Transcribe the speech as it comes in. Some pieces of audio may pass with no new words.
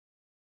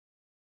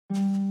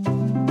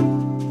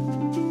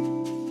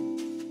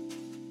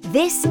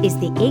This is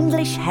the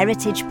English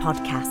Heritage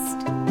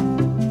Podcast.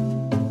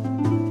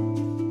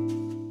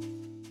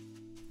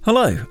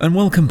 Hello and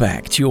welcome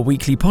back to your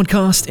weekly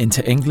podcast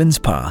into England's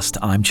past.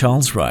 I'm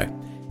Charles Rowe.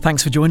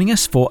 Thanks for joining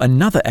us for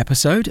another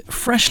episode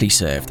freshly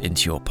served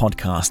into your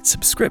podcast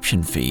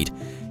subscription feed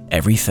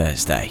every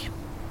Thursday.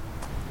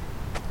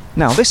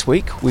 Now this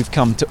week we've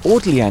come to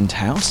Audley End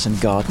House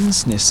and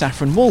Gardens near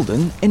Saffron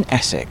Walden in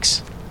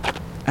Essex.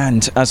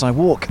 And as I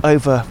walk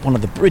over one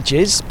of the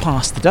bridges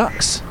past the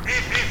ducks,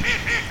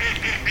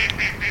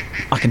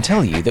 I can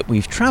tell you that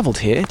we've travelled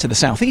here to the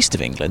southeast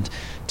of England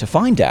to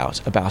find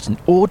out about an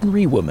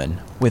ordinary woman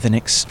with an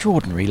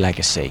extraordinary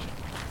legacy.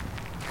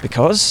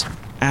 Because,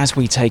 as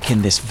we take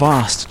in this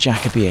vast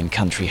Jacobean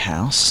country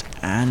house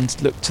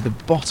and look to the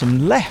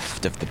bottom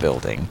left of the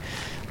building,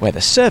 where the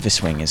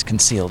service wing is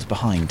concealed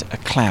behind a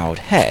cloud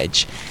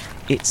hedge,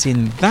 it's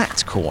in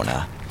that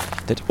corner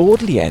that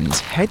Audley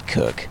End's head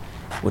cook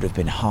would have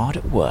been hard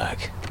at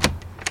work.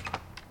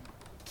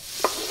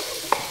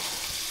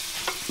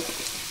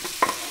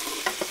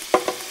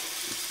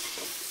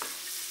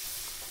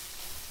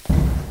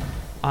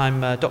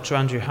 I'm Dr.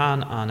 Andrew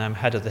Hann, and I'm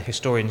head of the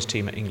historians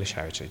team at English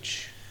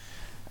Heritage.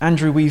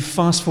 Andrew, we've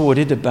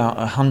fast-forwarded about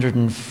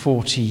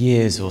 140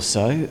 years or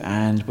so,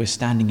 and we're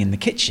standing in the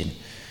kitchen.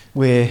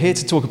 We're here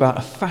to talk about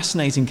a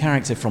fascinating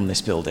character from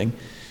this building,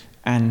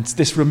 and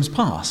this room's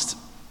past.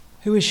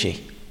 Who is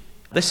she?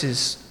 This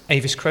is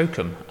Mrs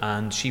Crocombe,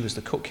 and she was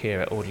the cook here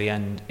at Audley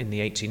End in the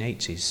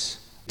 1880s.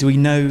 Do we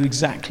know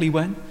exactly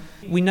when?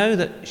 We know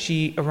that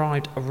she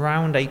arrived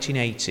around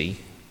 1880.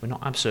 We're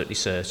not absolutely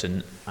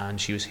certain, and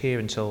she was here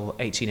until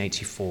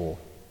 1884.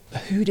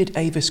 Who did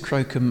Mrs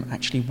Crocombe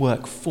actually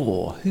work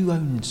for? Who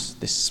owns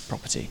this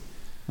property?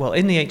 Well,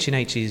 in the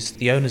 1880s,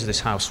 the owners of this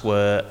house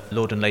were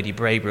Lord and Lady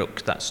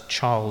Braybrooke, that's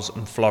Charles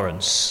and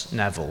Florence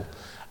Neville,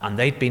 and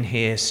they'd been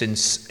here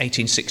since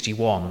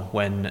 1861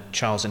 when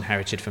Charles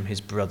inherited from his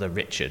brother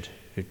Richard,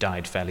 who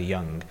died fairly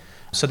young.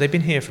 So they'd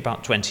been here for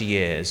about 20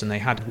 years, and they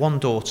had one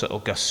daughter,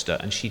 Augusta,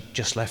 and she'd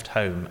just left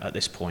home at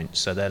this point,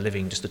 so they're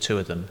living just the two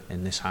of them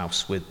in this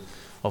house with,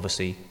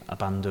 obviously, a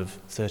band of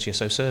 30 or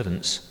so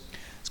servants.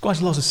 It's quite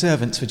a lot of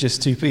servants for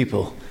just two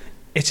people.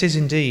 It is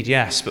indeed,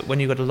 yes, but when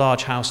you've got a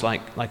large house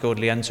like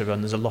Audley End to run,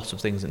 there's a lot of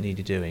things that need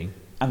you doing.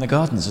 And the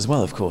gardens as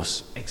well, of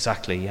course.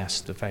 Exactly,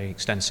 yes, the very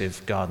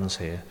extensive gardens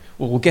here.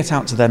 Well, we'll get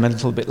out to them a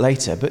little bit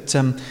later, but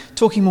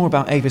talking more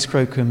about Mrs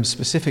Crocombe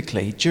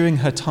specifically, during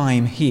her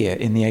time here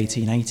in the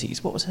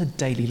 1880s, what was her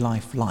daily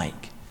life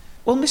like?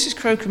 Well, Mrs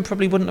Crocombe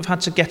probably wouldn't have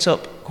had to get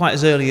up quite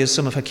as early as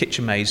some of her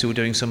kitchen maids who were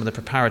doing some of the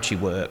preparatory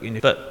work,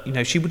 but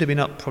she would have been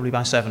up probably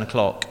by 7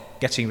 o'clock,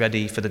 getting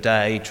ready for the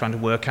day, trying to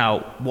work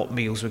out what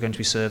meals were going to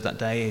be served that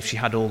day, if she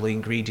had all the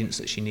ingredients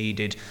that she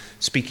needed,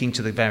 speaking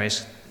to the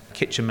various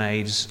kitchen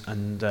maids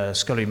and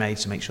scullery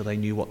maids to make sure they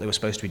knew what they were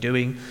supposed to be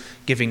doing,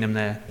 giving them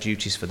their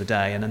duties for the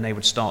day, and then they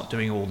would start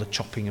doing all the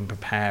chopping and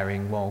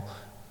preparing while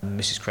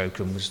Mrs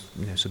Crocombe was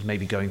sort of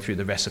maybe going through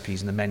the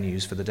recipes and the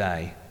menus for the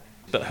day.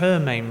 But her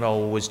main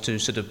role was to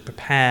sort of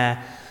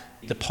prepare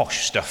the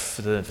posh stuff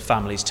for the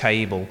family's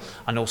table,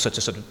 and also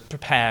to sort of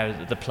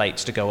prepare the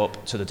plates to go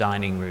up to the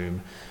dining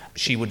room.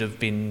 She would have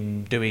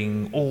been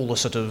doing all the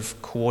sort of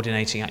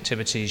coordinating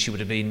activities. She would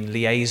have been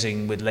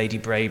liaising with Lady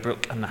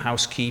Braybrooke and the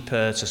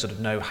housekeeper to sort of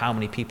know how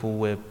many people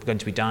were going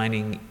to be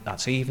dining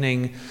that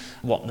evening,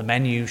 what the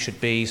menu should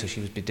be. So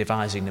she would be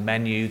devising the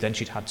menu. Then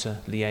she'd had to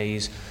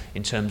liaise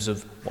in terms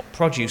of what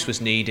produce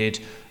was needed,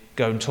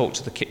 go and talk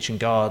to the kitchen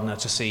gardener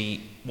to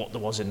see what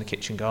there was in the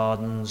kitchen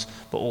gardens,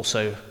 but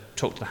also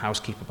talk to the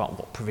housekeeper about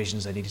what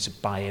provisions they needed to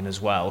buy in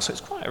as well. So it's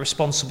quite a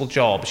responsible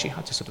job. She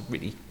had to sort of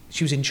really,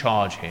 she was in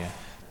charge here.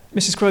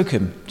 Mrs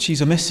Crocombe,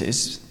 she's a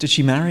Mrs. Did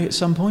she marry at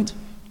some point?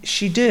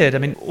 She did. I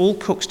mean, all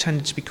cooks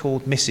tended to be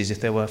called Mrs. if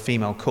they were a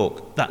female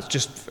cook. That's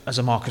just as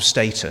a mark of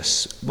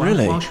status.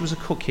 Really? While she was a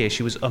cook here,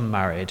 she was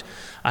unmarried.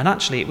 And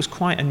actually, it was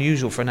quite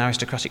unusual for an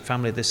aristocratic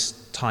family of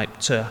this type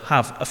to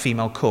have a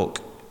female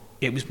cook.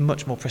 It was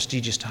much more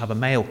prestigious to have a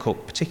male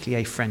cook,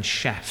 particularly a French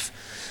chef.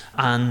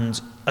 And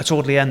at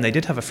Audley End, they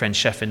did have a French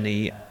chef in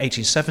the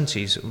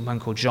 1870s, a man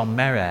called Jean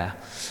Mérère,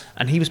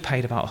 and he was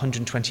paid about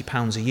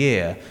 £120 a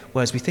year,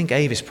 whereas we think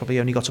Avis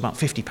probably only got about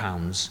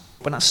 £50.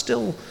 But that's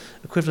still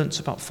equivalent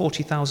to about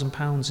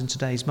 £40,000 in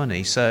today's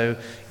money. So,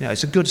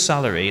 it's a good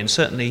salary, and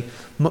certainly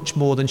much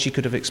more than she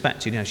could have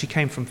expected. She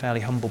came from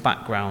fairly humble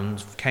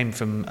background, came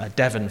from a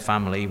Devon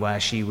family where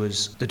she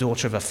was the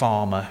daughter of a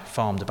farmer,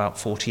 farmed about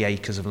 40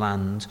 acres of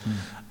land.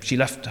 She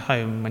left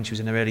home when she was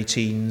in her early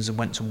teens and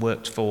went and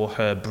worked for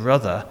her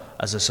brother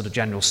as a sort of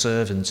general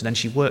servant, and then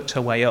she worked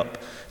her way up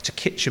to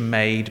kitchen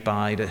maid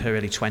by her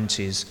early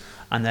 20s,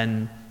 and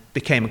then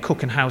became a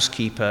cook and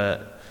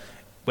housekeeper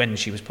when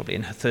she was probably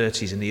in her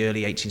 30s in the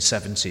early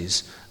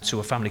 1870s to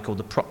a family called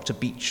the Proctor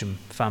Beecham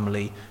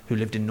family who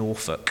lived in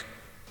Norfolk.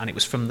 And it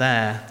was from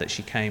there that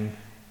she came,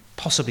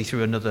 possibly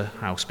through another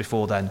house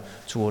before then,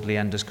 to Audley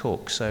End as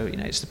cook. So,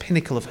 it's the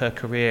pinnacle of her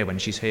career when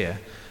she's here.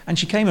 And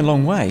she came a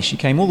long way. She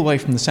came all the way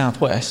from the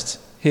southwest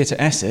here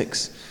to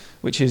Essex,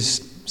 which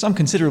is some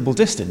considerable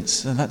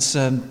distance, and that's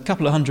a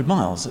couple of 100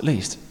 miles at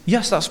least.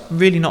 Yes, that's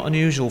really not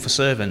unusual for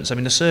servants. I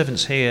mean, the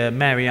servants here,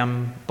 Mary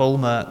Ann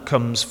Bulmer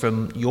comes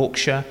from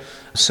Yorkshire,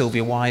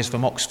 Sylvia Wise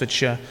from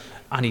Oxfordshire,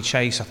 Annie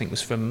Chase, I think,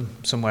 was from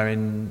somewhere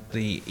in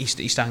the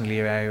East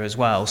Anglia area as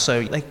well.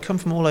 So they come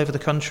from all over the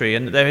country,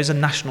 and there is a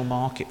national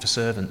market for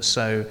servants.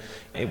 So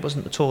it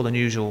wasn't at all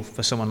unusual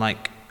for someone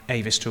like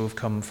Avis to have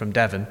come from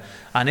Devon.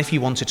 And if you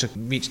wanted to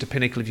reach the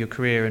pinnacle of your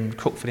career and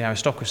cook for the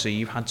aristocracy,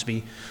 you had to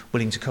be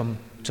willing to come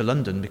to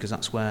London, because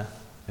that's where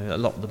a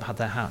lot of them had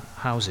their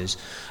houses.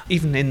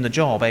 Even in the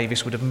job,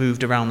 Avis would have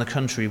moved around the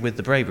country with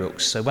the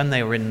Braybrookes. So when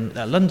they were in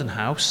their London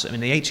house, I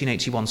mean, the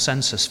 1881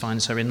 census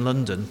finds her in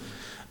London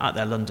at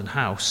their London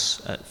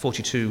house at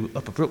 42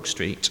 Upper Brook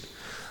Street.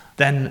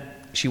 Then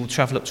she would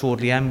travel up to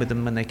Audley End with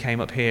them when they came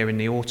up here in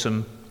the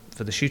autumn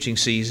for the shooting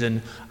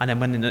season, and then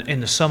when in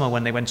the summer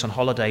when they went on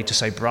holiday to,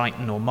 say,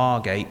 Brighton or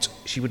Margate,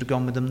 she would have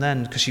gone with them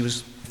then, because she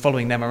was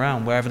following them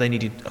around wherever they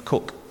needed a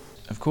cook.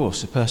 Of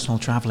course, a personal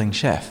travelling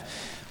chef.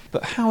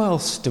 But how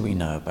else do we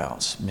know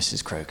about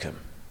Mrs Crocombe?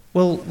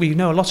 Well, we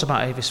know a lot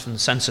about Avis from the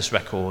census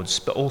records,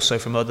 but also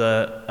from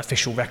other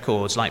official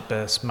records like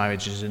births,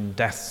 marriages and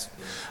deaths.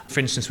 For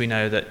instance, we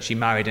know that she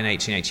married in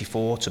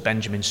 1884 to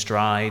Benjamin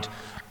Stride,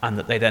 and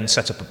that they then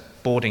set up a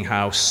boarding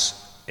house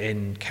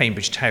in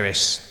Cambridge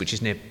Terrace, which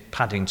is near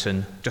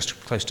Paddington, just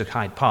close to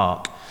Hyde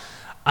Park,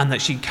 and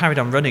that she carried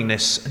on running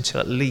this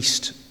until at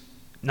least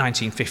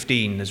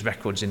 1915. There's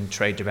records in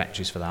trade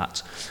directories for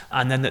that,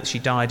 and then that she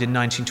died in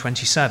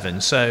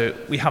 1927. So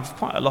we have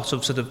quite a lot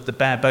of sort of the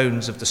bare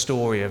bones of the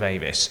story of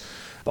Avis.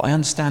 But I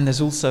understand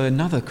there's also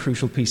another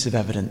crucial piece of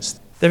evidence.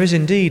 There is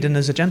indeed, and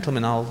there's a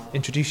gentleman I'll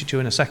introduce you to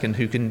in a second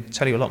who can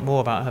tell you a lot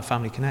more about her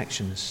family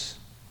connections.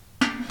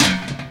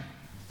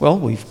 Well,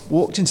 we've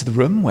walked into the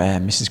room where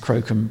Mrs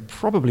Crocombe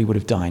probably would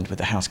have dined with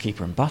the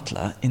housekeeper and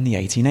butler in the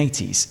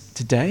 1880s.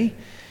 Today,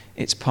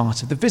 it's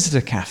part of the visitor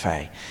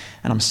cafe,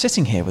 and I'm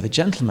sitting here with a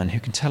gentleman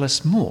who can tell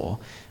us more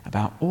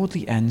about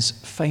Audley End's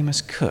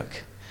famous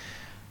cook.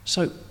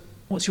 So,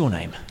 what's your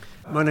name?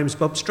 My name's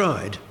Bob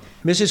Stride.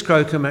 Mrs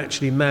Crocombe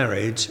actually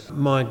married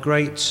my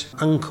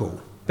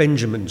great-uncle,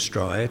 Benjamin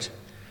Stride.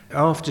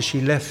 After she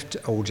left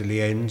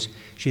Audley End,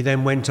 she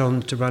then went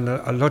on to run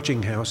a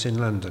lodging house in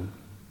London.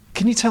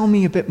 Can you tell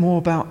me a bit more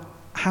about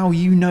how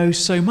you know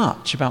so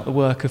much about the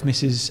work of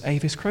Mrs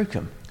Avis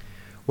Crocombe?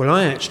 Well,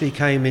 I actually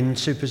came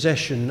into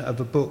possession of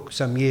a book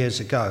some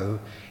years ago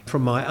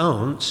from my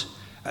aunt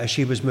as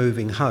she was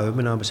moving home,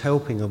 and I was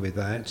helping her with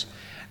that.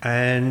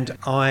 And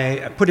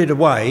I put it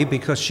away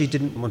because she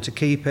didn't want to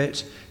keep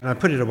it. And I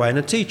put it away in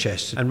a tea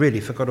chest and really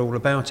forgot all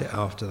about it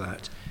after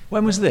that.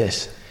 When was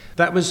this?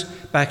 That was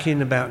back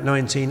in about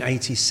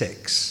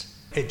 1986.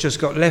 It just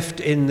got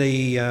left in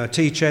the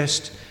tea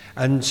chest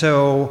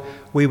until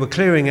we were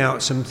clearing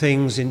out some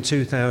things in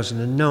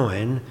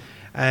 2009,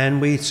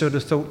 and we sort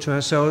of thought to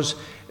ourselves,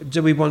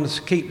 do we want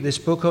to keep this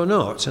book or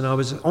not? And I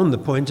was on the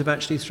point of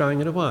actually throwing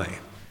it away.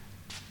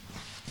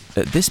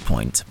 At this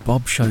point,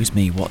 Bob shows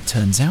me what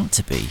turns out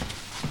to be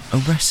a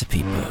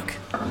recipe book.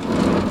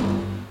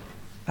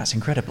 That's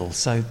incredible.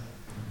 So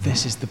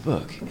this is the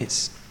book.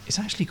 It's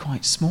actually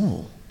quite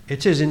small.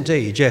 It is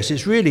indeed, yes.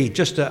 It's really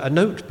just a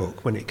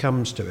notebook when it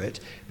comes to it,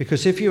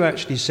 because if you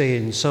actually see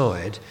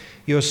inside,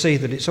 you'll see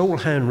that it's all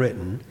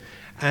handwritten,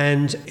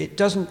 and it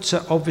doesn't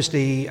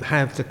obviously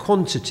have the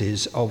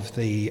quantities of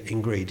the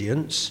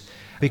ingredients,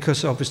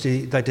 because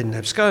obviously they didn't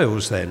have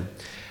scales then.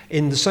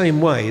 In the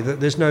same way that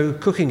there's no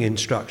cooking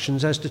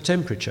instructions as to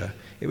temperature.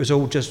 It was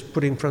all just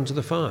put in front of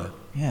the fire.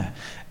 Yeah.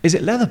 Is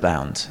it leather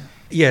bound?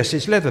 Yes,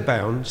 it's leather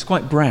bound. It's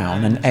quite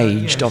brown and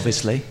aged, yes,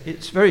 obviously.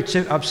 It's very.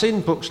 I've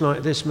seen books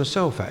like this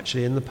myself,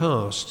 actually, in the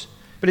past.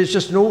 But it's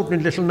just an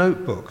ordinary little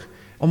notebook.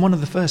 On one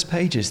of the first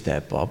pages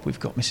there, Bob, we've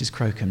got Mrs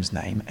Crocombe's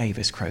name,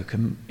 Avis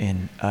Crocombe,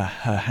 in her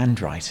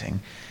handwriting.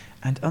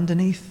 And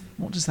underneath,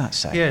 what does that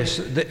say? Yes,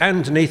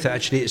 underneath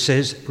actually it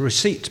says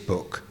receipt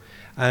book.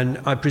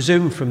 And I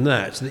presume from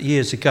that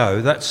years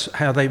ago, that's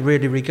how they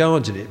really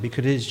regarded it,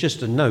 because it's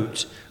just a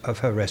note of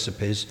her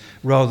recipes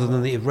rather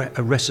than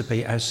a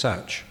recipe as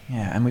such.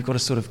 Yeah, and we've got a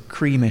sort of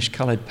creamish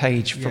coloured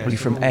page, probably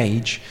yes, from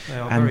age,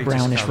 and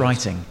brownish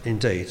writing.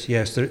 Indeed,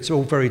 yes, it's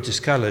all very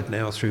discoloured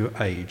now through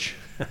age.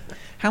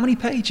 How many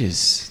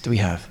pages do we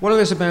have? Well,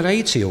 there's about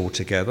 80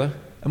 altogether.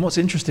 And what's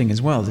interesting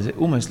as well is it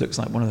almost looks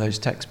like one of those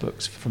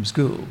textbooks from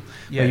school,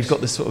 where you've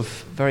got this sort of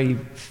very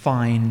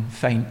fine,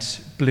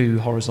 faint blue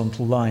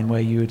horizontal line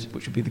which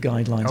would be the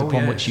guidelines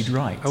upon which you'd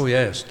write. Oh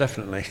yes,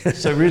 definitely.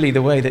 So really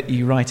the way that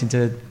you write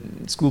into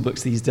school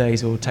books these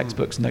days, or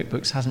textbooks,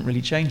 notebooks, hasn't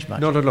really changed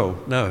much. Not at all,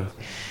 no.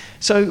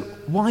 So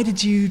why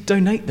did you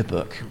donate the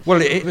book?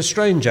 Well, it was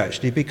strange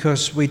actually,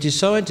 because we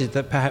decided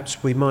that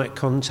perhaps we might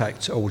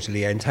contact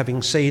Audley End,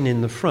 having seen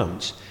in the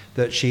front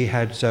that she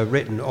had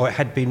written, or it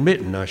had been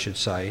written, I should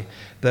say,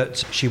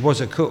 that she was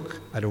a cook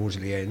at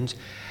Audley End.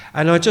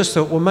 And I just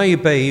thought, well,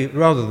 maybe,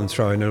 rather than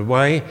throwing it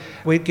away,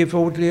 we'd give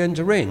Audley End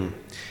a ring.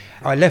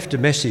 I left a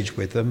message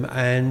with them,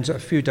 and a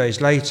few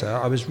days later,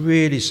 I was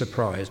really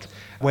surprised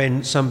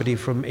when somebody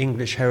from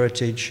English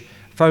Heritage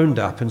phoned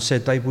up and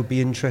said they would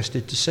be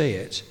interested to see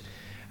it.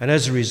 And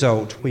as a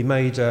result, we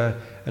made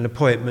an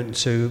appointment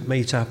to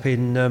meet up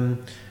in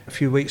a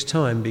few weeks'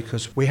 time,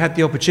 because we had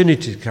the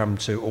opportunity to come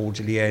to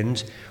Audley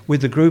End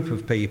with a group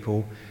of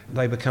people.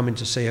 They were coming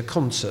to see a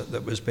concert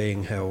that was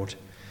being held.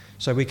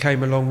 So we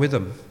came along with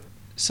them.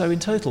 So in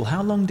total,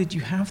 how long did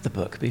you have the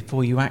book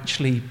before you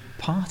actually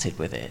parted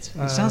with it?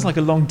 It sounds like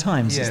a long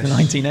time, since the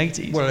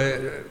 1980s.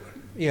 Well,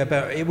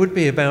 it would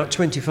be about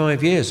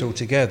 25 years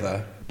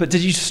altogether. But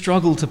did you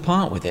struggle to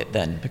part with it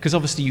then? Because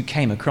obviously you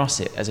came across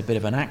it as a bit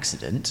of an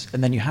accident,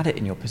 and then you had it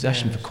in your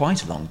possession for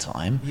quite a long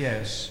time.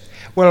 Yes.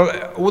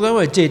 Well, although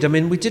we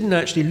didn't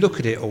actually look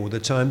at it all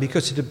the time,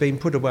 because it had been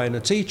put away in a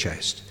tea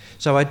chest.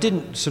 So I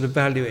didn't sort of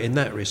value it in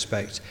that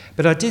respect.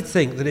 But I did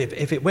think that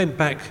if it went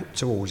back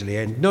to Audley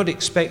End, not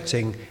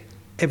expecting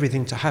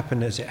everything to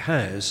happen as it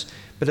has,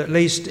 but at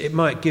least it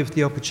might give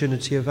the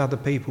opportunity of other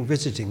people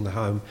visiting the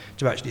home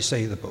to actually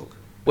see the book.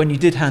 When you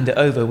did hand it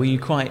over, were you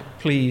quite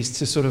pleased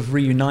to sort of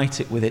reunite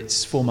it with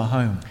its former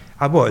home?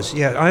 I was,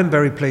 yeah. I'm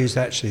very pleased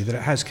actually that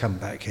it has come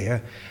back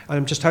here.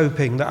 I'm just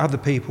hoping that other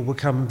people will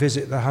come and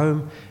visit the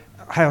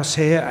house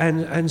here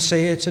and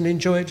see it and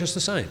enjoy it just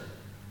the same.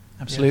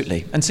 Absolutely.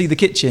 Yes. And see the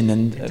kitchen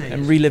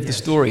and relive the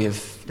story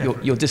of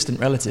your distant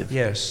relative.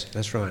 Yes,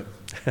 that's right.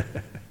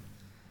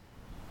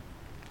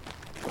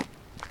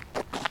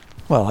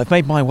 Well, I've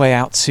made my way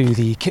out to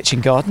the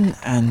kitchen garden,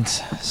 and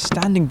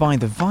standing by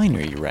the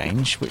vinery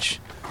range, which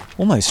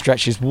almost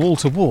stretches wall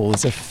to wall,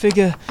 is a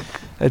figure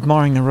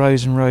admiring the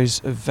rows and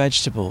rows of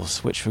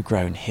vegetables which were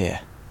grown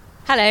here.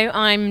 Hello,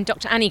 I'm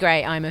Dr. Annie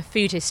Gray. I'm a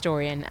food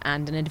historian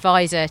and an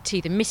advisor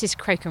to the Mrs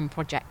Crocombe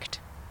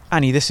project.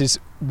 Annie, this is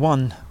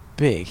one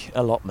big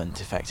allotment,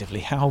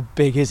 effectively. How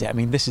big is it? I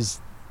mean, this is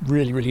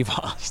really, really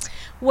vast.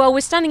 Well,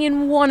 we're standing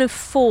in one of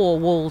 4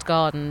 walled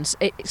gardens.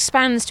 It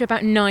expands to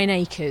about 9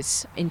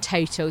 acres in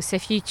total. So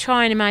if you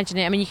try and imagine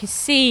it, I mean, you can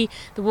see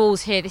the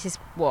walls here. This is,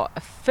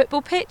 a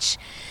football pitch?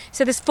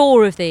 So there's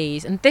 4 of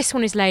these, and this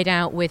one is laid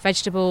out with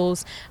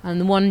vegetables, and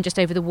the one just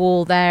over the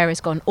wall there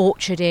has got an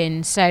orchard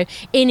in. So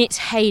in its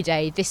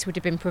heyday, this would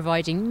have been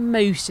providing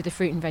most of the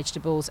fruit and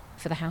vegetables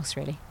for the house,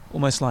 really.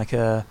 Almost like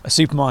a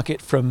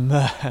supermarket from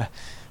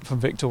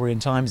Victorian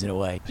times, in a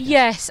way.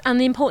 Yes, and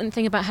the important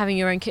thing about having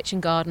your own kitchen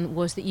garden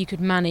was that you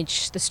could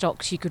manage the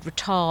stocks, you could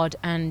retard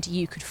and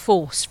you could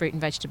force fruit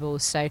and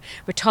vegetables. So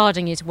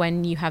retarding is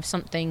when you have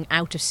something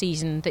out of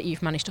season that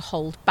you've managed to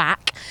hold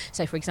back.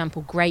 So for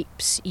example,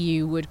 grapes,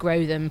 you would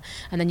grow them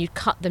and then you'd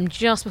cut them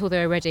just before they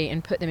were ready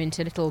and put them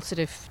into little sort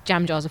of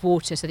jam jars of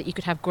water so that you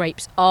could have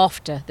grapes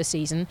after the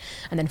season.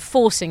 And then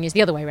forcing is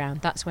the other way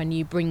around. That's when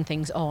you bring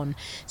things on.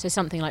 So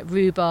something like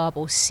rhubarb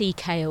or sea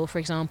kale, for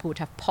example, would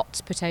have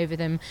pots put over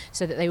them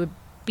so that they would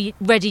be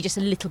ready just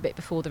a little bit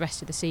before the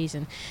rest of the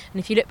season. And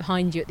if you look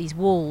behind you at these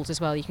walls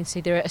as well, you can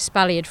see there are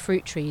espaliered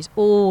fruit trees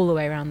all the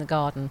way around the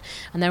garden,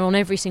 and they're on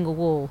every single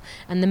wall.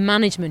 And the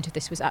management of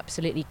this was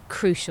absolutely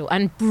crucial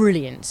and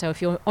brilliant. So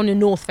if you're on a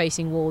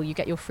north-facing wall, you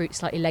get your fruit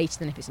slightly later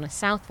than if it's on a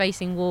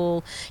south-facing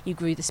wall. You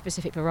grew the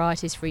specific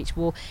varieties for each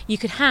wall. You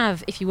could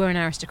have, if you were an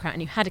aristocrat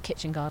and you had a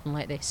kitchen garden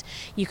like this,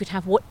 you could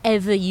have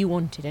whatever you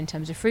wanted in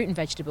terms of fruit and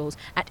vegetables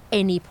at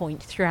any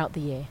point throughout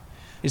the year.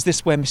 Is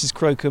this where Mrs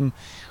Crocombe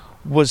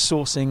was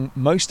sourcing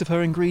most of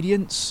her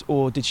ingredients,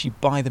 or did she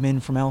buy them in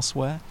from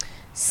elsewhere?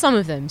 Some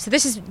of them. So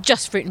this is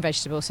just fruit and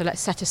vegetables, so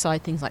let's set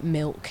aside things like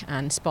milk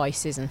and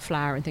spices and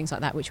flour and things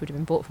like that, which would have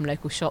been bought from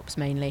local shops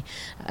mainly.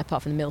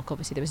 Apart from the milk,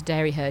 obviously there was a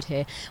dairy herd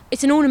here.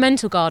 It's an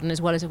ornamental garden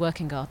as well as a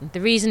working garden.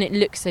 The reason it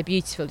looks so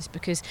beautiful is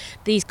because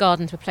these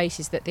gardens were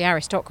places that the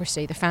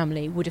aristocracy, the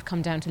family, would have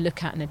come down to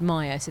look at and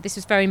admire. So this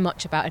was very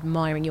much about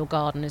admiring your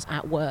gardeners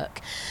at work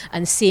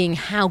and seeing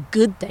how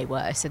good they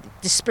were, so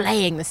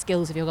displaying the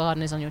skills of your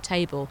gardeners on your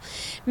table.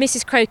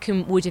 Mrs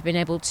Crocombe would have been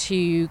able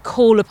to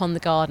call upon the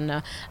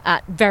gardener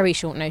at very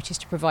short notice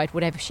to provide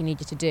whatever she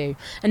needed to do.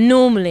 And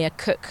normally a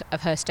cook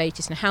of her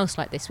status in a house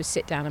like this would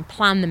sit down and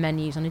plan the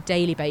menus on a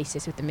daily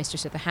basis with the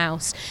mistress of the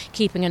house,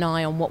 keeping an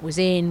eye on what was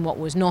in, what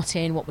was not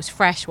in, what was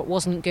fresh, what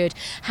wasn't good,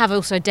 have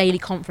also a daily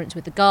conference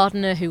with the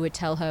gardener who would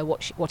tell her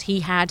what he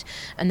had,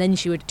 and then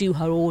she would do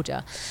her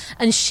order.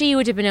 And she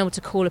would have been able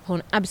to call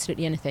upon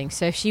absolutely anything.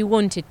 So if she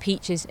wanted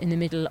peaches in the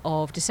middle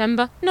of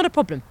December, not a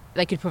problem.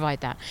 They could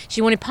provide that.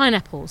 She wanted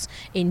pineapples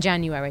in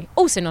January,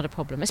 also not a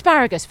problem.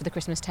 Asparagus for the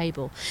Christmas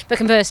table. But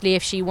conversely,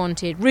 if she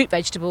wanted root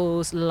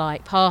vegetables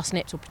like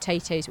parsnips or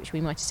potatoes, which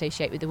we might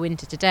associate with the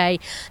winter today,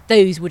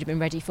 those would have been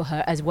ready for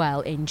her as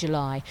well in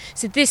July.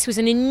 So this was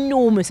an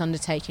enormous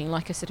undertaking,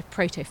 like a sort of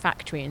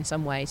proto-factory in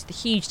some ways, the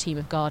huge team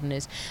of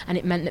gardeners, and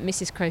it meant that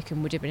Mrs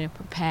Crocombe would have been able to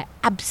prepare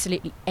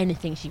absolutely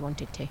anything she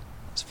wanted to.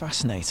 It's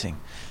fascinating.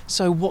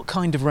 So what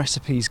kind of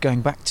recipes,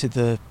 going back to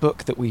the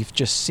book that we've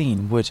just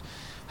seen, would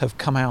have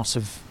come out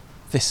of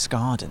this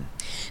garden?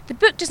 The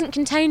book doesn't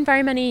contain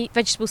very many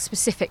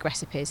vegetable-specific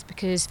recipes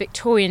because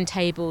Victorian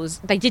tables,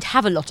 they did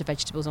have a lot of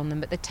vegetables on them,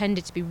 but they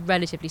tended to be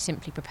relatively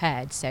simply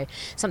prepared. So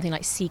something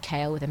like sea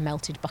kale with a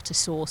melted butter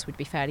sauce would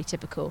be fairly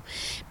typical.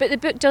 But the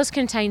book does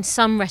contain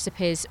some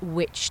recipes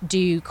which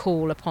do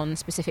call upon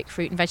specific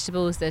fruit and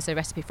vegetables. There's a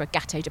recipe for a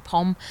gâteau de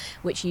pomme,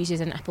 which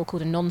uses an apple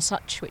called a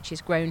nonsuch, which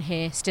is grown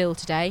here still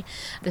today.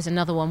 There's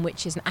another one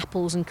which is an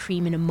apples and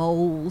cream in a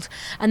mould.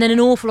 And then an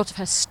awful lot of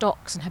her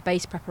stocks and her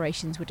base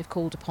preparations would have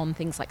called upon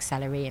things like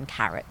celery and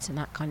carrots and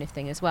that kind of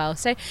thing as well.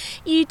 So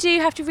you do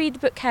have to read the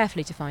book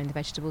carefully to find the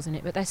vegetables in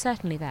it, but they're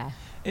certainly there.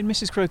 In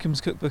Mrs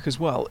Crocombe's cookbook as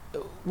well,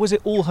 was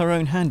it all her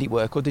own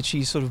handiwork, or did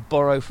she sort of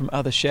borrow from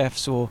other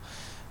chefs or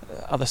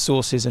other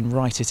sources and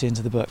write it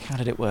into the book? How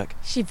did it work?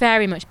 She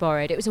very much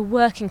borrowed. It was a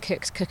working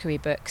cook's cookery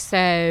book,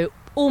 so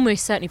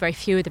almost certainly very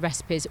few of the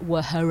recipes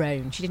were her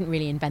own. She didn't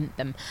really invent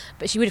them,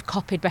 but she would have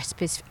copied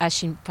recipes as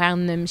she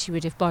found them. She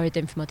would have borrowed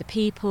them from other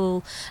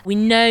people. We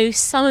know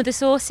some of the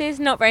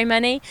sources, not very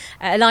many.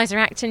 Eliza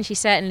Acton she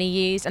certainly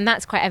used, and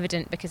that's quite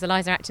evident because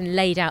Eliza Acton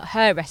laid out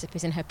her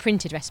recipes in her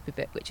printed recipe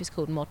book, which was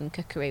called Modern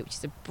Cookery, which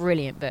is a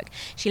brilliant book.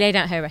 She laid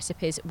out her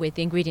recipes with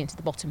the ingredients at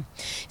the bottom.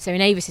 So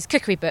in Avis's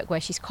cookery book, where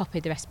she's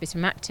copied the recipes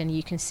from Acton,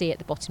 you can see at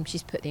the bottom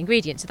she's put the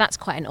ingredients. So that's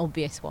quite an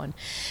obvious one.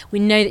 We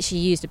know that she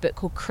used a book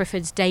called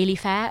Crufford's Daily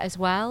Fare as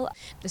well.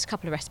 There's a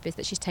couple of recipes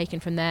that she's taken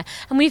from there,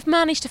 and we've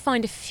managed to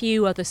find a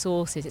few other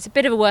sources. It's a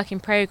bit of a work in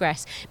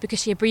progress because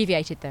she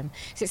abbreviated them,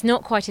 so it's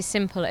not quite as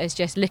simple as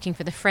just looking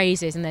for the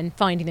phrases and then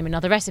finding them in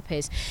other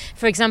recipes.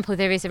 For example,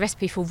 there is a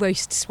recipe for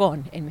roast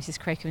swan in Mrs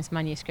Crocombe's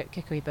manuscript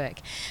cookery book,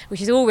 which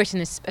is all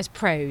written as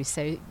prose,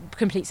 so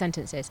complete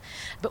sentences.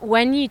 But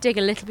when you dig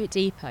a little bit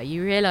deeper,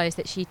 you realise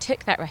that she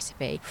took that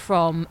recipe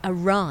from a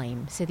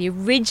rhyme. So the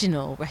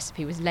original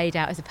recipe was laid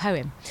out as a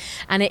poem,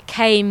 and it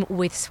came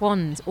with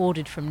swans ordered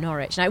from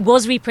Norwich. Now, it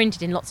was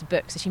reprinted in lots of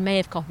books, so she may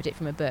have copied it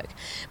from a book.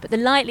 But the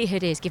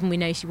likelihood is, given we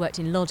know she worked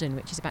in Loddon,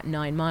 which is about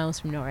 9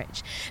 miles from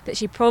Norwich, that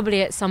she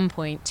probably at some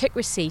point took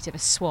receipt of a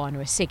swan,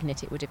 or a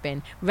cygnet it would have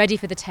been, ready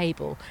for the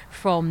table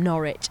from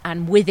Norwich,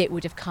 and with it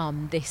would have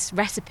come this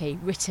recipe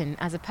written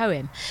as a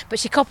poem. But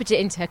she copied it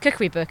into her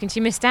cookery book, and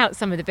she missed out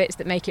some of the bits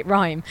that make it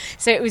rhyme.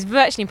 So it was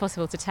virtually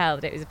impossible to tell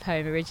that it was a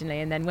poem originally,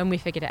 and then when we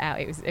figured it out,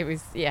 it was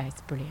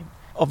it's brilliant.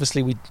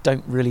 Obviously, we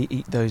don't really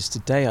eat those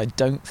today, I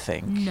don't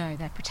think. No,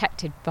 they're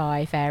protected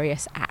by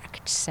various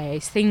acts.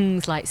 So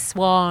things like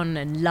swan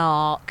and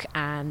lark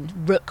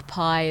and rook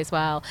pie as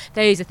well.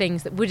 Those are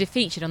things that would have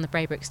featured on the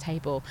Braybrook's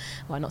table.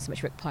 Well, not so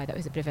much rook pie, that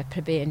was a bit of a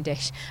plebeian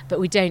dish. But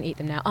we don't eat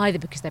them now, either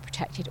because they're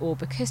protected or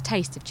because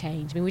tastes have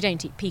changed. I mean, we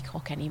don't eat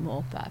peacock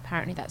anymore, but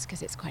apparently that's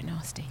because it's quite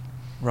nasty.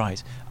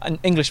 Right. And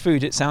English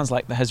food, it sounds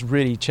like, that has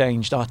really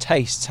changed. Our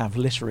tastes have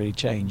literally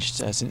changed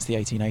since the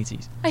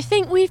 1880s. I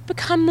think we've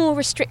become more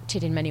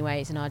restricted in many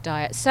ways in our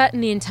diet.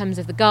 Certainly in terms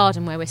of the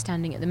garden where we're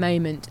standing at the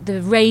moment,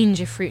 the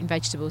range of fruit and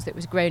vegetables that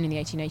was grown in the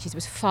 1880s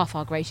was far,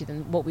 far greater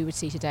than what we would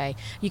see today.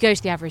 You go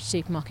to the average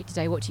supermarket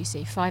today, what do you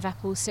see? 5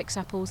 apples, 6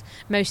 apples?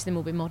 Most of them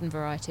will be modern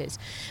varieties.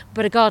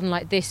 But a garden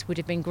like this would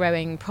have been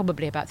growing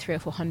probably about 300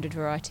 or 400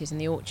 varieties in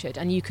the orchard,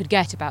 and you could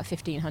get about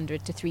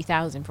 1,500 to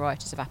 3,000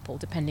 varieties of apple,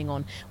 depending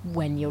on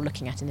when you're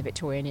looking at in the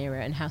Victorian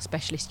era and how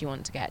specialist you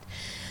want to get.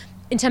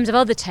 In terms of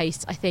other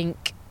tastes, I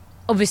think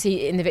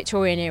obviously in the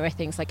Victorian era,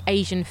 things like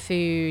Asian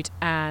food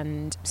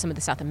and some of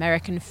the South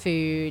American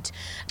food,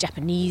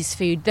 Japanese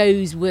food,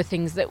 those were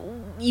things that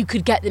you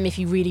could get them if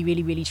you really,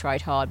 really, really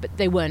tried hard, but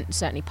they weren't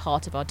certainly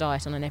part of our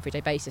diet on an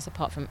everyday basis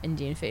apart from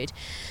Indian food.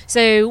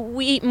 So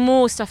we eat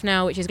more stuff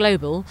now which is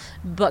global,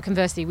 but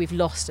conversely we've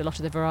lost a lot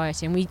of the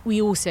variety, and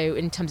we also,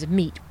 in terms of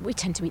meat, we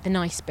tend to eat the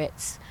nice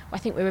bits. I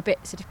think we're a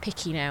bit sort of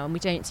picky now, and we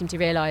don't seem to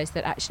realise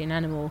that actually an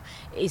animal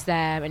is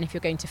there, and if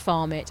you're going to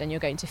farm it and you're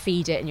going to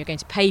feed it and you're going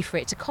to pay for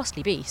it, it's a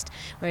costly beast.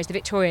 Whereas the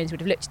Victorians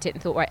would have looked at it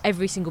and thought, right,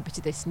 every single bit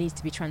of this needs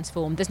to be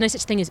transformed. There's no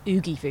such thing as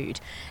oogie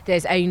food.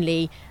 There's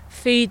only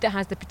food that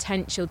has the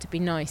potential to be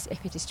nice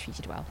if it is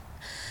treated well.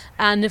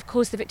 And of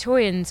course the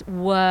Victorians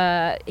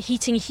were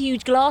heating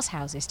huge glass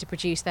houses to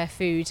produce their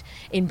food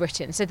in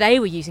Britain. So they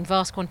were using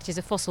vast quantities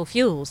of fossil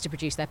fuels to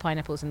produce their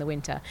pineapples in the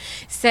winter.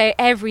 So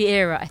every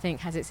era, I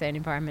think, has its own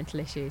environmental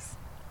issues.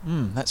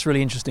 That's a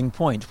really interesting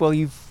point. Well,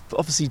 you've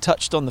obviously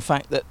touched on the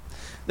fact that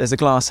there's a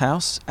glass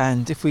house,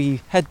 and if we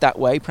head that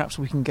way, perhaps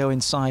we can go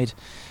inside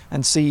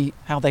and see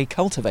how they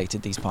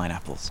cultivated these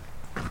pineapples.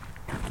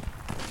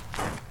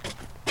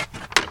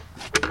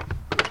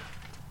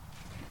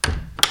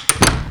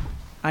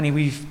 Annie,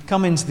 we've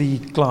come into the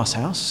glass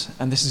house,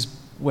 and this is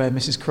where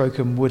Mrs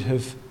Crocombe would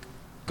have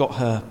got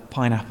her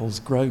pineapples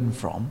grown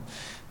from.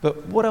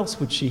 But what else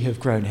would she have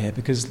grown here?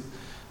 Because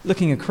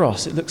looking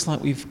across, it looks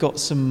like we've got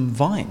some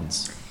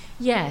vines.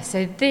 Yeah,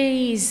 so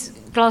these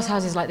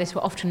Glasshouses like this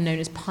were often known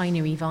as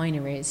pinery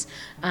vineries,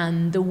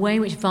 and the way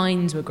in which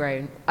vines were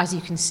grown, as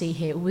you can see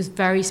here, was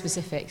very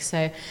specific.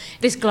 So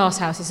this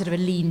glasshouse is sort of a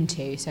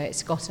lean-to, so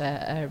it's got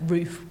a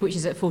roof which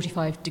is at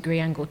 45-degree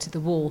angle to the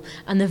wall,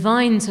 and the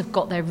vines have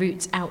got their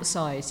roots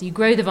outside. So you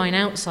grow the vine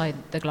outside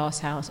the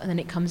glasshouse, and then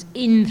it comes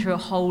in through a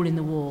hole in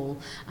the wall,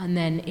 and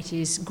then it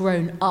is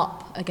grown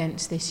up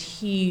against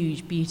this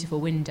huge,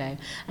 beautiful window.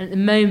 And at the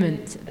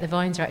moment, the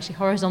vines are actually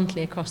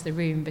horizontally across the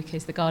room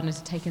because the gardeners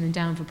have taken them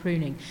down for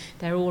pruning.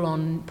 They're all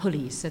on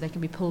pulleys, so they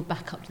can be pulled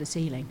back up to the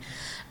ceiling.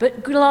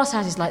 But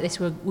glasshouses like this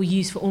were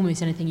used for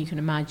almost anything you can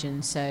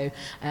imagine. So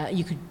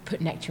you could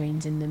put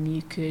nectarines in them,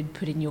 you could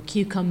put in your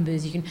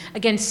cucumbers.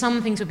 Again,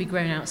 some things would be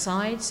grown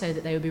outside so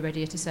that they would be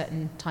ready at a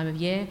certain time of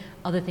year.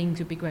 Other things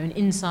would be grown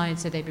inside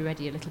so they'd be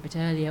ready a little bit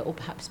earlier, or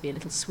perhaps be a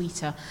little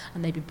sweeter,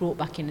 and they'd be brought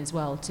back in as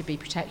well to be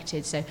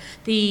protected. So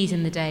these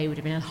in the day would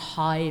have been a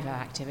hive of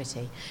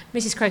activity.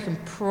 Mrs Crocombe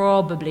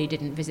probably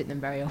didn't visit them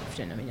very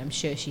often. I mean, I'm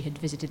sure she had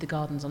visited the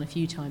gardens on a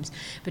few times,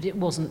 but it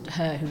wasn't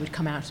her who would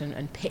come out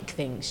and pick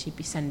things. She'd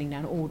be sending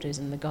down orders,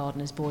 and the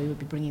gardener's boy would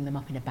be bringing them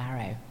up in a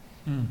barrow.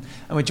 And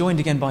we're joined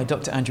again by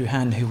Dr. Andrew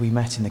Hand, who we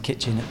met in the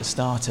kitchen at the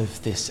start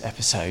of this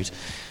episode.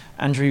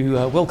 Andrew,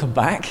 welcome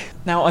back.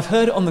 Now, I've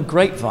heard on the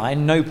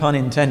grapevine, no pun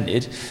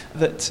intended,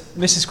 that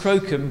Mrs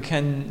Crocombe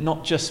can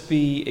not just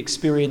be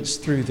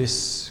experienced through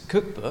this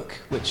cookbook,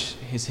 which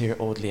is here at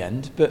Audley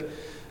End, but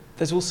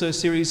there's also a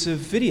series of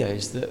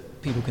videos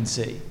that people can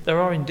see. There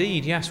are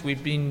indeed, yes.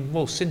 We've been,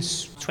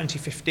 since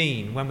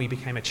 2015, when we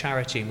became a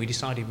charity, and we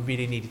decided we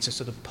really needed to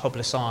sort of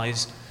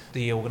publicise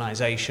the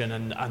organisation,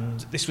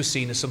 and this was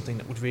seen as something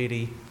that would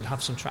really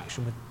have some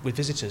traction with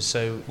visitors.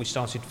 So we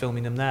started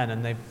filming them then,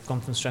 and they've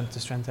gone from strength to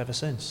strength ever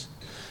since.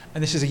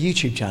 And this is a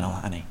YouTube channel,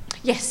 Annie?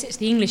 Yes, it's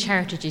the English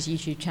Heritage's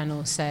YouTube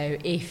channel. So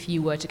if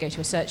you were to go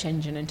to a search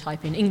engine and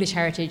type in English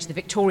Heritage, the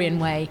Victorian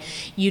way,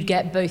 you'd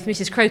get both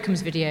Mrs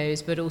Crocombe's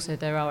videos, but also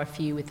there are a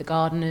few with the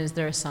gardeners.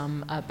 There are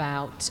some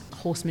about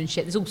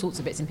horsemanship. There's all sorts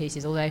of bits and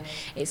pieces, although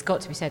it's got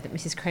to be said that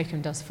Mrs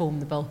Crocombe does form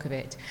the bulk of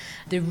it.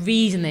 The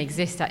reason they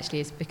exist actually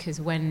is because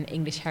when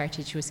English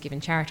Heritage was given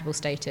charitable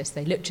status,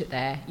 they looked at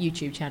their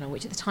YouTube channel,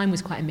 which at the time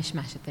was quite a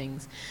mishmash of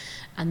things.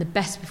 And the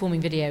best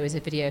performing video is a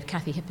video of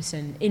Cathy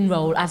Hipperson in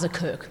role as a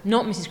cook,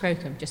 not Mrs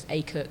Crocombe, just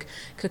a cook,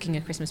 cooking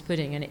a Christmas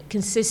pudding, and it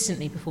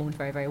consistently performed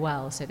very, very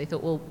well. So they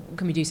thought, well,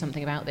 can we do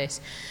something about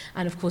this?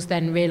 And of course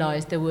then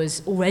realised there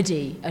was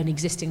already an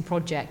existing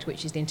project,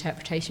 which is the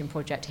interpretation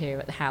project here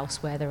at the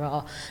house, where there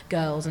are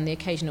girls and the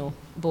occasional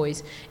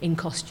boys in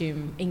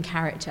costume, in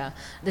character.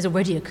 There's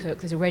already a cook,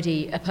 there's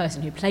already a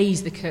person who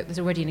plays the cook, there's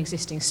already an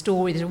existing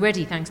story, there's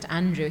already, thanks to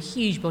Andrew, a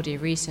huge body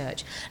of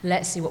research.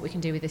 Let's see what we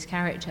can do with this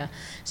character.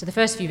 So the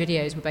first few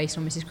videos were based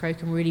on Mrs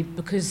Crocombe, really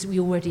because we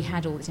already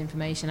had all this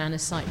information and a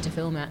site to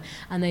film at,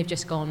 and they've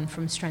just gone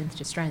from strength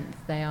to strength.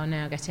 They are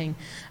now getting,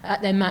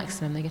 at their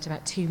maximum, they get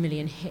about 2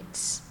 million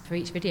hits for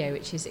each video,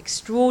 which is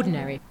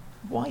extraordinary.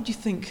 Why do you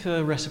think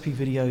her recipe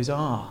videos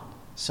are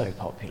so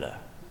popular?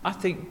 I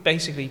think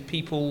basically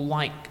people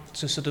like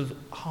to sort of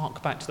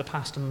hark back to the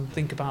past and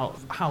think about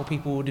how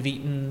people would have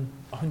eaten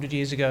 100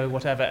 years ago,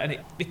 whatever, and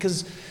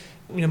because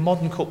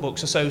modern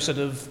cookbooks are so sort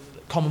of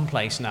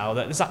commonplace now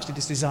that there's actually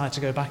this desire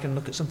to go back and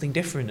look at something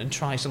different and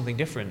try something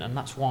different, and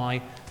that's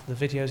why the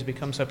videos have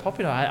become so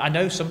popular. I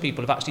know some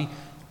people have actually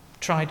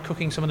tried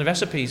cooking some of the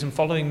recipes and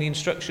following the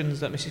instructions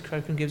that Mrs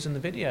Crocombe gives in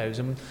the videos,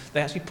 and they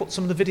actually put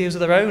some of the videos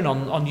of their own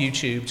on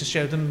YouTube to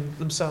show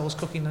themselves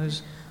cooking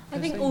those. I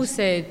think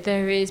also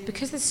there is,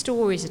 because there's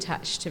stories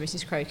attached to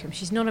Mrs Crocombe,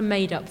 she's not a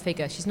made-up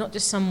figure. She's not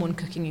just someone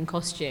cooking in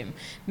costume.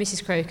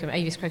 Mrs Crocombe,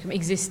 Avis Crocombe,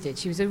 existed.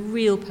 She was a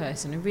real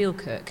person, a real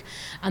cook.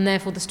 And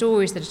therefore the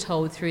stories that are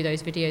told through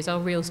those videos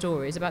are real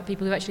stories about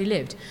people who actually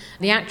lived.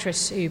 The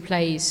actress who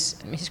plays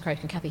Mrs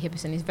Crocombe, Cathy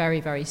Hipperson, is very,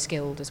 very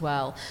skilled as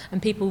well.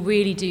 And people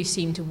really do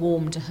seem to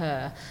warm to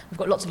her. We've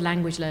got lots of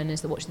language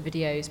learners that watch the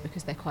videos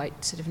because they're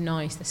quite sort of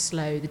nice, they're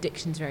slow, the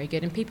diction's very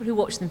good. And people who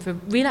watch them for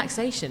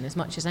relaxation as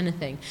much as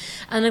anything.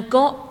 And I've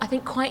got, I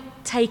think, quite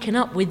taken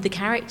up with the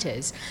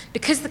characters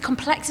because the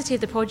complexity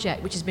of the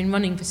project, which has been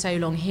running for so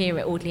long here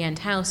at Audley End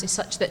House, is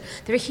such that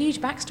there are huge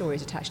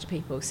backstories attached to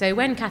people. So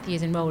when Cathy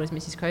is enrolled as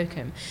Mrs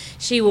Crocombe,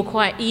 she will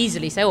quite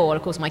easily say, oh, well,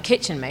 of course, my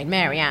kitchen maid,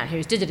 Mary Ann,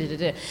 who's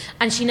da-da-da-da-da.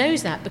 And she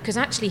knows that because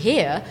actually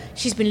here,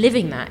 she's been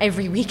living that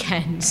every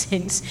weekend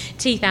since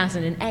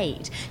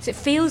 2008. So it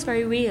feels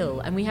very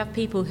real. And we have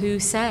people who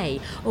say,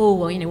 oh,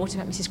 well, what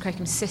about Mrs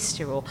Crocombe's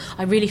sister? Or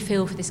I really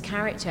feel for this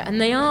character. And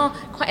they are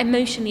quite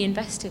emotionally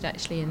invested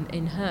actually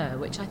in her,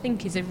 which I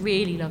think is a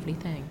really lovely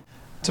thing.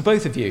 To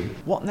both of you,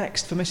 what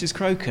next for Mrs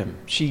Crocombe?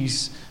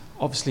 She's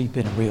obviously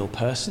been a real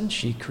person.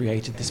 She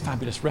created this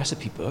fabulous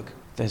recipe book.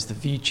 There's the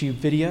YouTube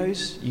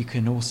videos. You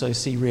can also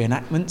see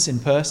reenactments in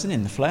person,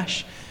 in the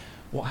flesh.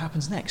 What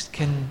happens next?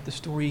 Can the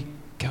story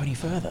go any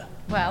further?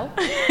 Well,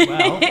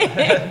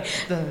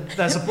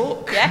 there's a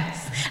book.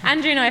 Yes.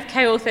 Andrew and I have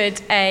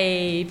co-authored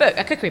a book,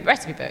 a cookery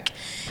recipe book.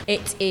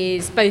 It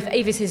is both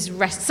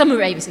some of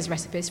Avis's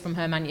recipes from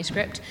her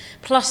manuscript,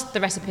 plus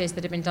the recipes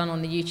that have been done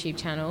on the YouTube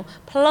channel,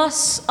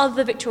 plus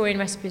other Victorian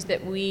recipes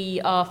that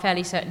we are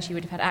fairly certain she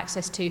would have had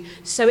access to,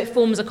 so it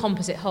forms a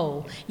composite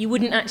whole. You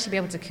wouldn't actually be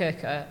able to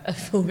cook a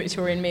full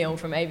Victorian meal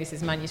from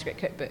Avis's manuscript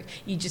cookbook.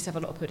 You just have a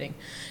lot of pudding.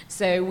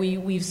 So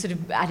we've sort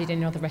of added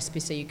in other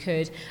recipes so you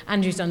could.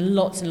 Andrew's done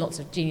lots and lots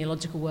of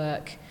genealogical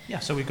work. Yeah,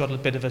 so we've got a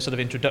bit of a sort of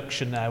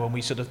introduction there when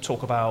we sort of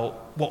talk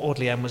about what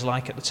Audley End was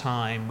like at the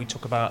time. We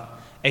talk about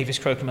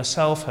Mrs Crocombe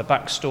herself, her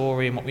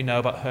backstory and what we know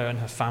about her and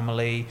her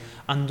family,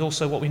 and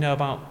also what we know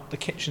about the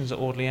kitchens at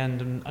Audley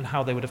End and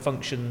how they would have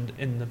functioned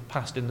in the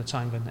past, in the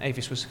time when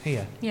Avis was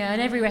here. Yeah,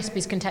 and every recipe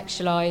is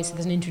contextualised.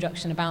 There's an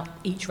introduction about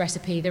each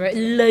recipe. There are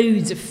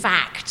loads of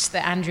facts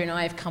that Andrew and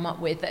I have come up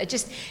with that are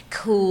just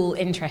cool,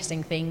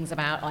 interesting things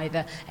about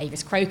either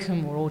Mrs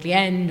Crocombe or Audley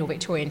End or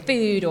Victorian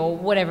food or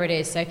whatever it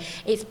is. So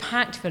it's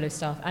packed full of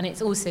stuff, and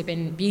it's also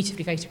been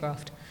beautifully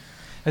photographed.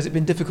 Has it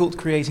been difficult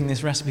creating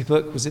this recipe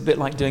book? Was it a bit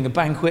like doing a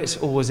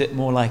banquet, or was it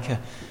more like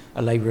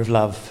a labour of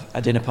love,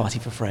 a dinner party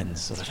for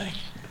friends sort of thing?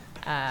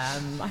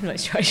 I'm not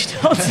sure I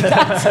should answer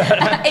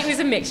that. It was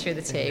a mixture of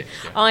the two.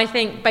 I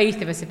think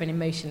both of us have been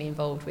emotionally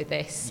involved with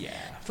this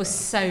for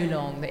so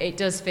long that it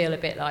does feel a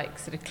bit like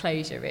sort of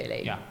closure,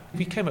 really. Yeah.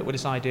 We came up with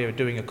this idea of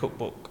doing a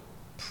cookbook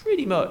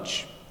pretty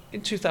much in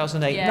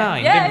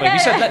 2008-9, didn't we? We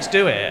said, let's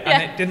do it,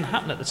 and it didn't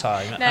happen at the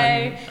time. No,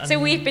 and so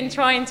we've been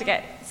trying to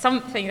get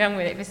something done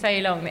with it for so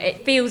long that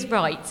it feels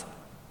right.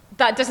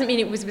 That doesn't mean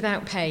it was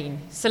without pain.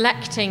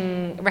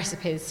 Selecting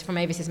recipes from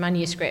Avis's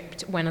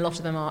manuscript when a lot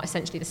of them are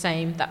essentially the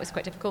same, that was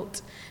quite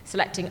difficult.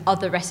 Selecting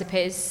other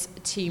recipes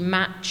to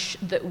match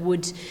that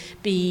would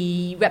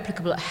be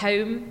replicable at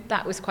home,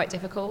 that was quite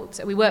difficult.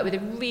 So we worked with a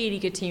really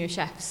good team of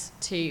chefs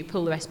to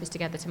pull the recipes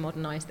together to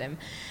modernise them.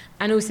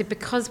 And also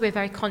because we're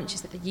very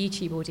conscious that the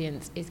YouTube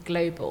audience is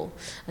global,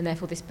 and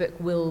therefore this book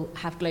will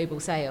have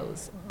global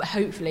sales.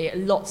 Hopefully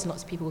lots and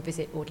lots of people will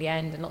visit Audley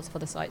End and lots of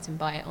other sites and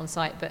buy it on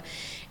site, but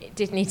it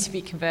did need to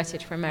be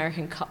converted for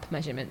American cup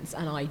measurements,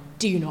 and I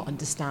do not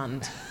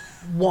understand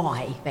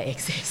why they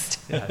exist.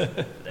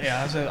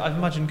 So I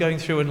imagine going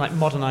through and like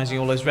modernising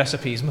all those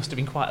recipes must have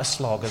been quite a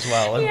slog as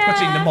well, and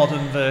putting the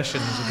modern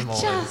versions of them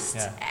all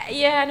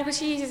in. And of course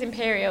she uses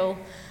imperial,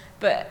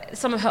 but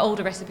some of her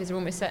older recipes are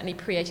almost certainly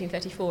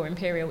pre-1834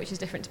 imperial, which is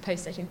different to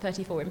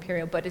post-1834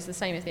 imperial, but is the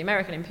same as the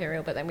American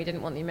imperial, but then we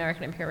didn't want the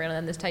American imperial, and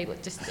then this table,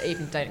 just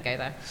even don't go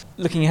there.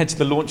 Looking ahead to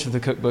the launch of the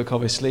cookbook,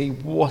 obviously,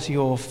 what are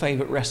your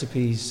favourite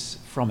recipes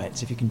from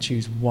it, if you can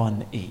choose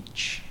one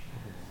each?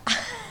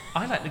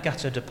 I like the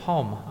gâteau de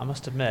pomme, I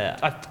must admit.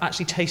 I've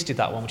actually tasted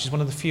that one, which is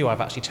one of the few I've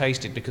actually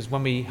tasted, because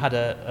when we had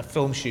a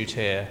film shoot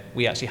here,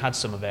 we actually had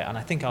some of it, and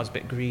I think I was a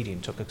bit greedy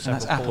and took several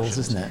portions. That's apples,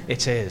 isn't it?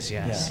 It is,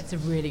 yes. Yeah, it's a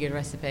really good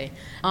recipe.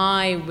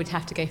 I would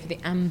have to go for the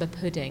amber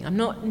pudding. I'm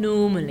not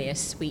normally a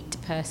sweet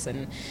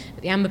person,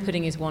 but the amber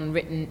pudding is one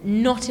written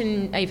not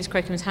in Mrs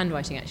Crocombe's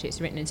handwriting, actually.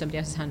 It's written in somebody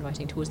else's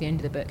handwriting towards the end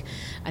of the book,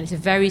 and it's a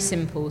very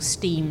simple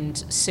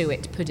steamed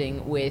suet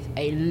pudding with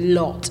a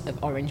lot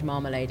of orange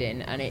marmalade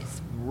in, and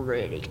it's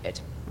really good.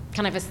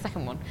 Can I have a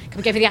second one? Can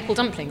we go for the apple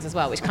dumplings as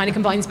well, which kind of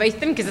combines both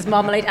of them, because there's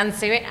marmalade and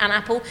suet and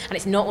apple, and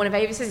it's not one of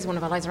Avis's, it's one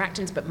of Eliza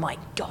Acton's, but my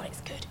God,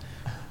 it's good.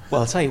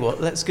 Well, I'll tell you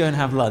what, let's go and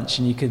have lunch,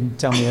 and you can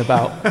tell me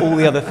about all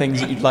the other things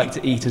that you'd like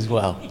to eat as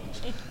well.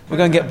 We'll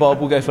go and get Bob,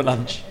 we'll go for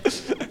lunch.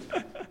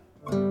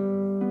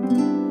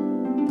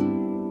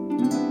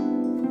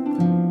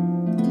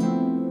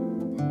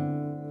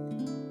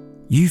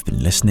 You've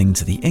been listening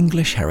to the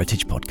English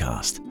Heritage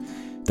Podcast.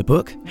 The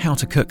book, How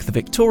to Cook the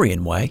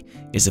Victorian Way,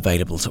 is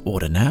available to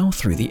order now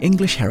through the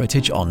English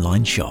Heritage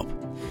online shop.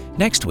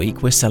 Next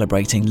week, we're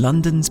celebrating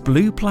London's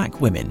Blue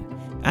Plaque Women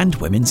and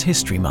Women's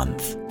History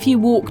Month. If you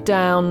walk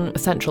down a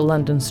central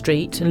London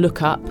street and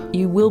look up,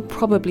 you will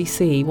probably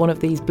see one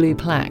of these blue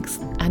plaques,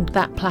 and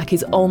that plaque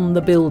is on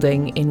the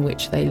building in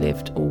which they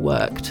lived or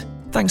worked.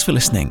 Thanks for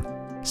listening.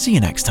 See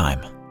you next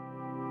time.